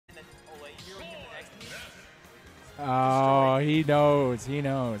Oh, he knows. He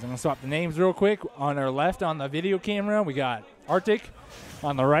knows. I'm going to swap the names real quick. On our left on the video camera, we got Artic.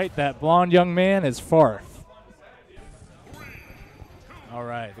 On the right, that blonde young man is Farf. All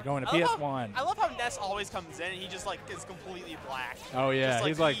right, they're going to PS1. I love how Ness always comes in and he just like is completely black. Oh yeah, just,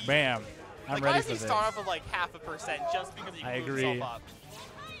 he's like, bam, I'm like, ready why for does this. he start off with like 0.5% just because he can move himself up?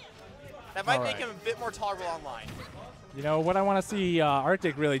 That might make him a bit more tolerable online. You know, what I want to see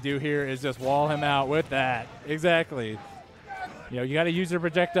Artic really do here is just wall him out with that. Exactly. You know, you got to use your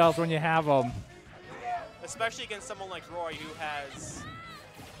projectiles when you have them. Especially against someone like Roy who has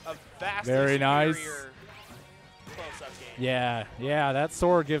a vastly superior close-up game. Yeah, yeah, that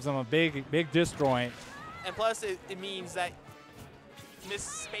sword gives him a big disjoint. And plus, it means that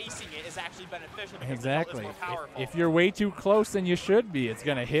misspacing it is actually beneficial because exactly. it's more powerful. If you're way too close than you should be, it's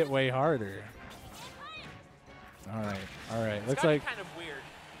going to hit way harder. All right, all right. Looks like kind of weird.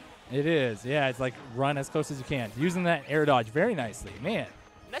 It is, yeah. It's like run as close as you can. Using that air dodge very nicely, man.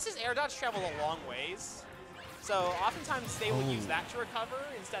 Ness's air dodge travel a long ways, so oftentimes they will use that to recover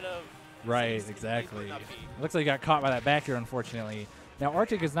instead of. Right, exactly. Looks like he got caught by that back air, unfortunately. Now,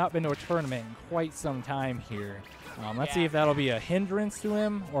 Artic has not been to a tournament in quite some time here. Let's see if that'll be a hindrance to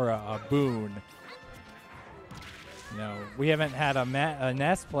him or a boon. You know, we haven't had a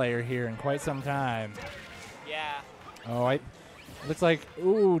Ness player here in quite some time. Yeah. Oh, looks like,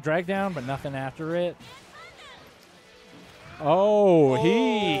 ooh, drag down, but nothing after it. Oh,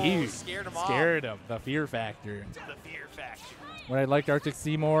 he scared him off. The fear factor. The fear factor. What I'd like Artic to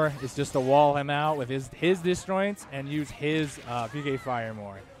see more is just to wall him out with his disjoints and use his PK fire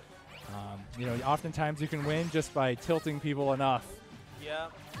more. You know, oftentimes you can win just by tilting people enough. Yeah.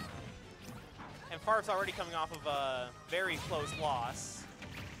 And Farf's already coming off of a very close loss.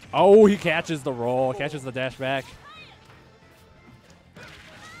 Oh, he catches the roll, catches the dash back.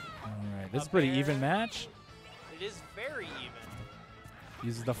 All right, this is a pretty even match. It is very even.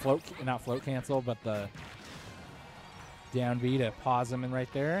 Uses the float, not float cancel, but the down B to pause him in right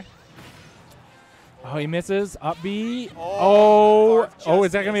there. Oh, he misses. Up B. Oh,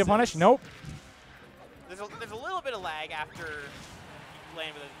 is that going to be a punish? Nope. There's a little bit of lag after you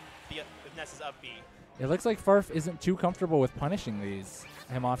land with Ness's up B. It looks like Farf isn't too comfortable with punishing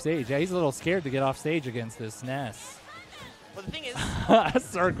him off stage. Yeah, he's a little scared to get off stage against this Ness. But the thing is,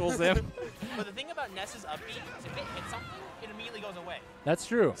 circles him. But the thing about Ness's up B is if it hits something, it immediately goes away. That's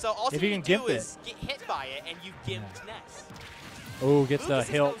true. So all if you can do gimp is get hit by it, and you gimped Ness. Oh, gets the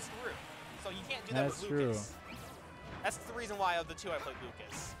hilt. Goes through. So you can't do that with Lucas. That's the reason why of the two I played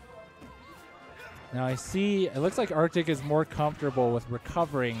Lucas. Now I see, it looks like Artic is more comfortable with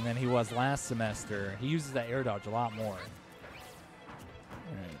recovering than he was last semester. He uses that air dodge a lot more. All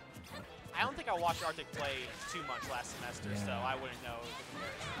right. I don't think I watched Artic play too much last semester, so I wouldn't know the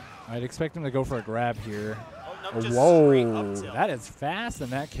comparison. I'd expect him to go for a grab here. Oh, no, just whoa, that is fast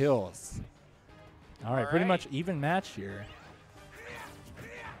and that kills. All right, pretty much even match here.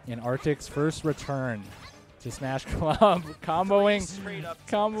 In Artic's first return to Smash Club, comboing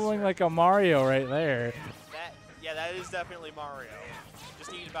like a Mario right there. That is definitely Mario.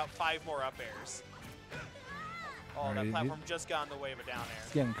 Just need about 5 more up airs. Oh, that platform just got in the way of a down air.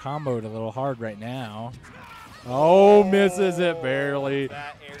 He's getting comboed a little hard right now. Oh, misses it barely.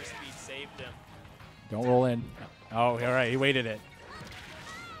 That airspeed saved him. Don't roll in. Oh, all right, he waited it.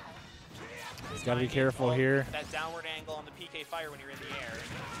 He's got to be careful here. That downward angle on the PK fire when you're in the air.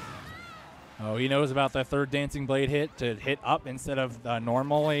 Oh, he knows about the third dancing blade hit to hit up instead of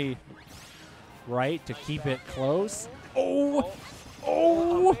normally right to keep it close. Oh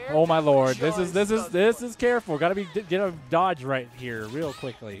my lord! This is careful. Got to get a dodge right here real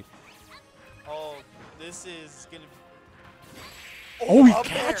quickly. Oh, this is gonna. Oh, he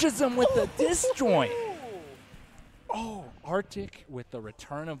catches him with the disjoint. Oh, Artic with the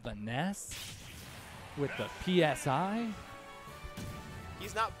return of the Ness with the PSI.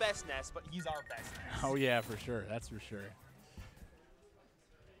 He's not best Ness, but he's our best Ness. Oh yeah, for sure. That's for sure.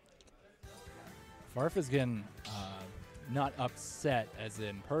 Farf is getting not upset as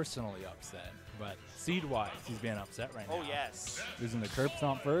in personally upset, but seed-wise he's being upset right now. Oh yes. Losing the curb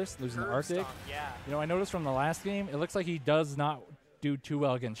stomp first, losing the Artic. Stomp, yeah. You know, I noticed from the last game, it looks like he does not do too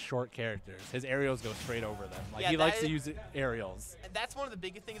well against short characters. His aerials go straight over them. Like he likes to use aerials. And that's one of the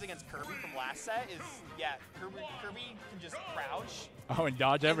biggest things against Kirby from last set is, Kirby can just crouch. Oh, and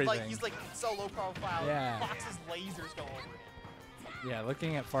dodge everything. Like, he's like so low profile. Yeah. Fox's lasers go over him. Yeah,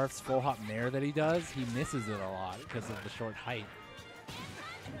 looking at Farf's full hop nair that he does, he misses it a lot because of the short height.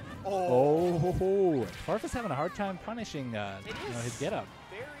 Oh, Farf is having a hard time punishing his getup.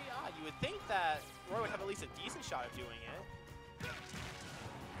 Very odd. You would think that Roy would have at least a decent shot of doing it. All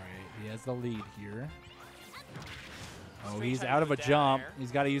right, he has the lead here. Oh, he's out of a jump.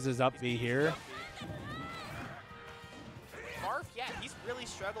 He's got to use his up B here. Farf, yeah, he's really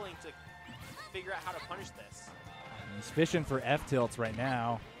struggling to figure out how to punish this. He's fishing for F tilts right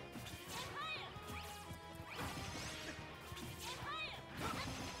now.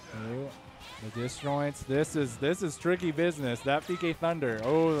 Oh, the disjoints. This is tricky business. That PK Thunder.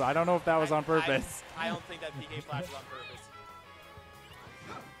 Oh, I don't know if that was on purpose. I don't think that PK Flash was on purpose.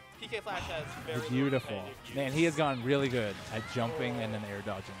 PK Flash has very beautiful. Man, he has gone really good at jumping and then air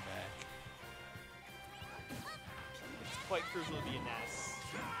dodging back. It's quite crucial to be a Ness.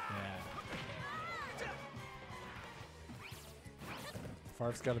 Yeah.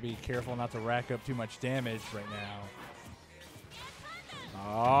 Farf's got to be careful not to rack up too much damage right now.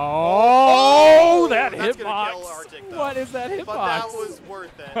 Oh, that hitbox! What is that hitbox? But that was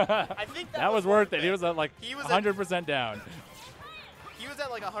worth it. I think that was worth it. He was at like 100% down. He was at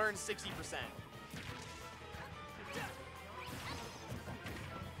like 160%.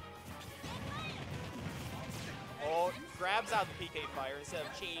 Oh, grabs out the PK fire instead of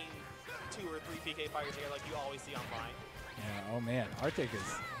chaining 2 or 3 PK fires here like you always see online. Yeah. Oh man, Artic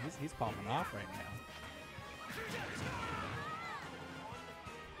he's popping off right now.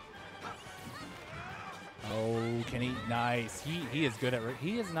 Oh, can he? Nice. He is good at.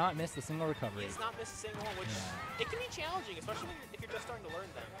 He has not missed a single recovery. He's not missed a single one, which it can be challenging, especially if you're just starting to learn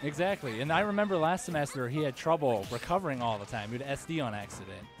them. Exactly. And I remember last semester he had trouble recovering all the time. He would SD on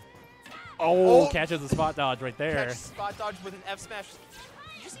accident. Oh, catches a spot dodge right there. Catches spot dodge with an F smash. Did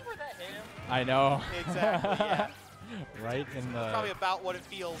you see where that hit him? I know. Exactly. Yeah. Right in the. Probably about what it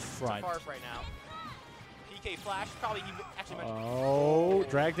feels front. to Farf right now. PK Flash, probably he actually mentioned. Oh,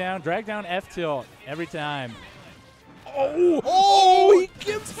 drag down F tilt every time. Oh, he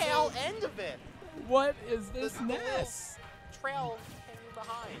gives tail end of it. What is this Ness? Trail hanging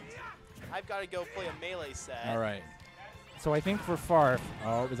behind. I've got to go play a melee set. All right. So I think for Farf,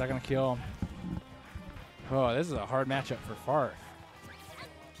 oh, is that going to kill? Oh, this is a hard matchup for Farf.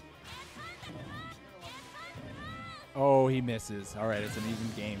 Oh, he misses. All right, it's an even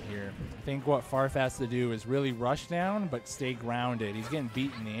game here. I think what Farf has to do is really rush down, but stay grounded. He's getting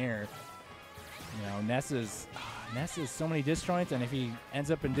beat in the air. You know, Ness is so many disjoints, and if he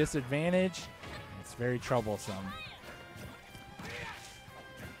ends up in disadvantage, it's very troublesome.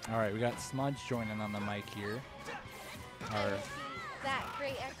 All right, we got Smudge joining on the mic here. That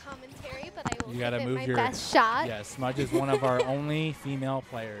great at commentary, but I will give it my best shot. Yeah, Smudge is one of our only female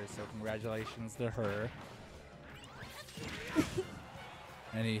players, so congratulations to her.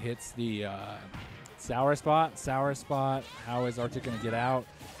 And he hits the sour spot. How is Artic going to get out?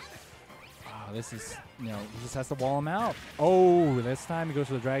 This is, he just has to wall him out. Oh, this time he goes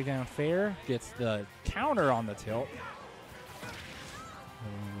for the drag down fair. Gets the counter on the tilt.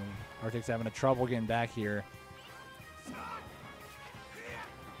 Artic's having a trouble getting back here.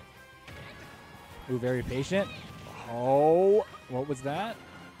 Ooh, very patient. Oh, what was that?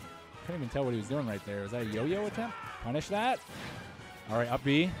 Couldn't even tell what he was doing right there. Was that a yo-yo attempt? Punish that. All right, up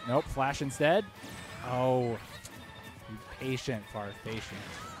B. Nope, flash instead. Oh, be patient, Farf, patient.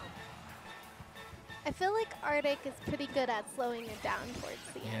 I feel like Artic is pretty good at slowing it down towards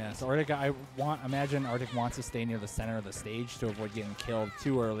the end. Yeah, so Artic, imagine Artic wants to stay near the center of the stage to avoid getting killed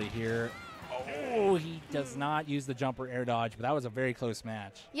too early here. Oh, he does not use the jumper air dodge, but that was a very close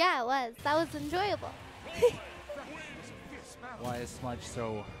match. Yeah, it was. That was enjoyable. Why is Smudge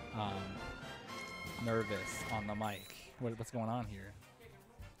so nervous on the mic? What's going on here?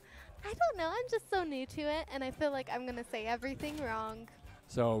 I don't know. I'm just so new to it, and I feel like I'm going to say everything wrong.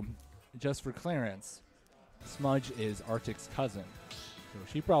 So, just for clearance, Smudge is Artic's cousin. So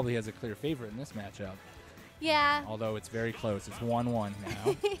she probably has a clear favorite in this matchup. Yeah. Although it's very close. It's 1-1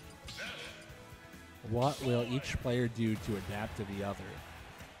 now. What will each player do to adapt to the other?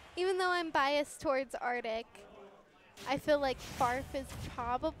 Even though I'm biased towards Artic, I feel like Farf is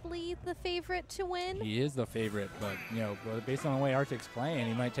probably the favorite to win. He is the favorite, but based on the way Artic's playing,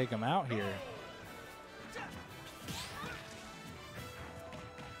 he might take him out here.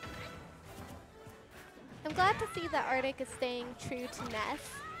 I'm glad to see that Artic is staying true to Ness,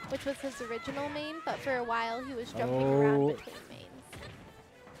 which was his original main, but for a while he was jumping around between mains.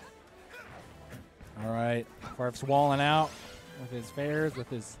 All right, Farf's walling out with his fairs, with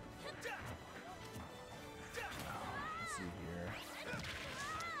his... Let's see here.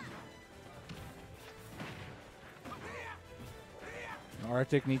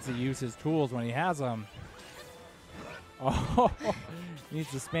 Artic needs to use his tools when he has them. Oh, he needs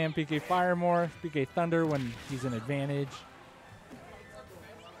to spam PK Fire more, PK Thunder when he's in advantage.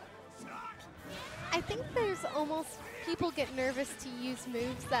 I think there's almost people get nervous to use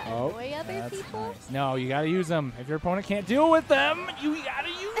moves that Oh, annoy other that's people. nice. No, you got to use them. If your opponent can't deal with them, you got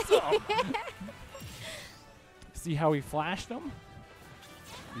to use them. See how he flashed them?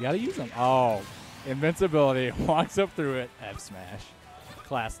 You got to use them. Oh, invincibility. Walks up through it. F smash.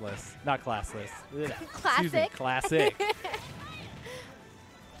 Classless. Not classless. Ugh. Excuse me, Classic. classic.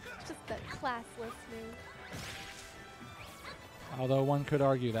 Just a classless move. Although one could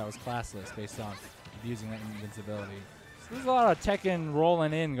argue that was classless based on using that invincibility. So there's a lot of Tekken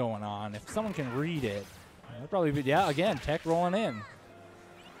rolling in going on. If someone can read it, that'd probably be, yeah, again, tech rolling in.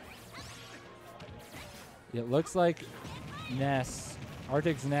 It looks like Ness,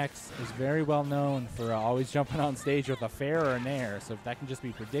 Artic's next, is very well known for always jumping on stage with a fair or a nair, so if that can just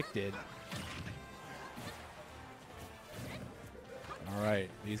be predicted. All right,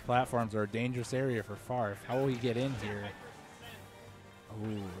 these platforms are a dangerous area for Farf. How will he get in here?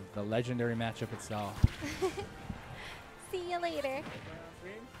 Ooh, the legendary matchup itself. See you later.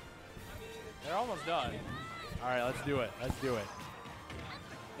 They're almost done. All right, let's do it. Let's do it.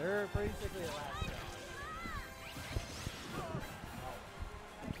 They're basically at last shot.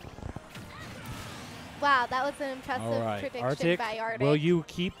 Wow, that was an impressive All right, prediction Artic, by Artic. will you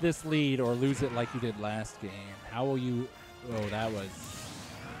keep this lead or lose it like you did last game? How will you? Oh, that was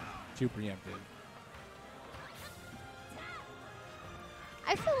too preemptive.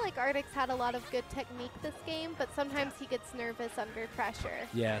 I feel like Artic's had a lot of good technique this game, but sometimes he gets nervous under pressure.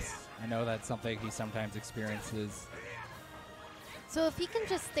 Yes, I know that's something he sometimes experiences. So if he can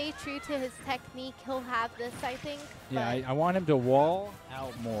just stay true to his technique, he'll have this, I think. Yeah, I want him to wall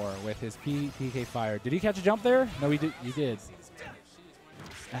out more with his PK fire. Did he catch a jump there? No, he did. He did.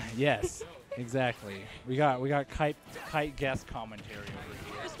 Yes, exactly. We got kite guest commentary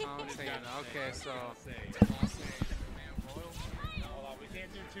over here. Okay, so. Hold on, we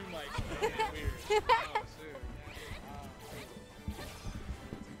can't do too much. Weird.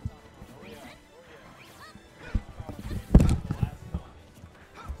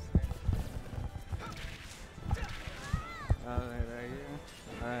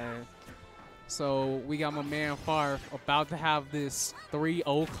 Alright. So we got my man Farf about to have this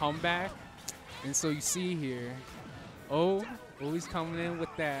 3-0 comeback. And so you see here, he's coming in with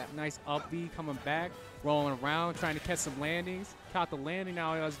that nice upbeat, coming back, rolling around, trying to catch some landings. Caught the landing, now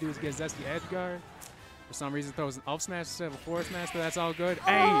all he has to do is get Zesty edge guard. For some reason throws an up smash instead of a forward smash, but that's all good.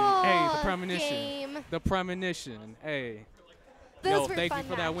 Hey, the premonition. Game. The premonition. Hey. Those were thank fun you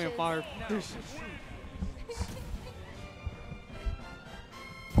for that win, matches. Farf.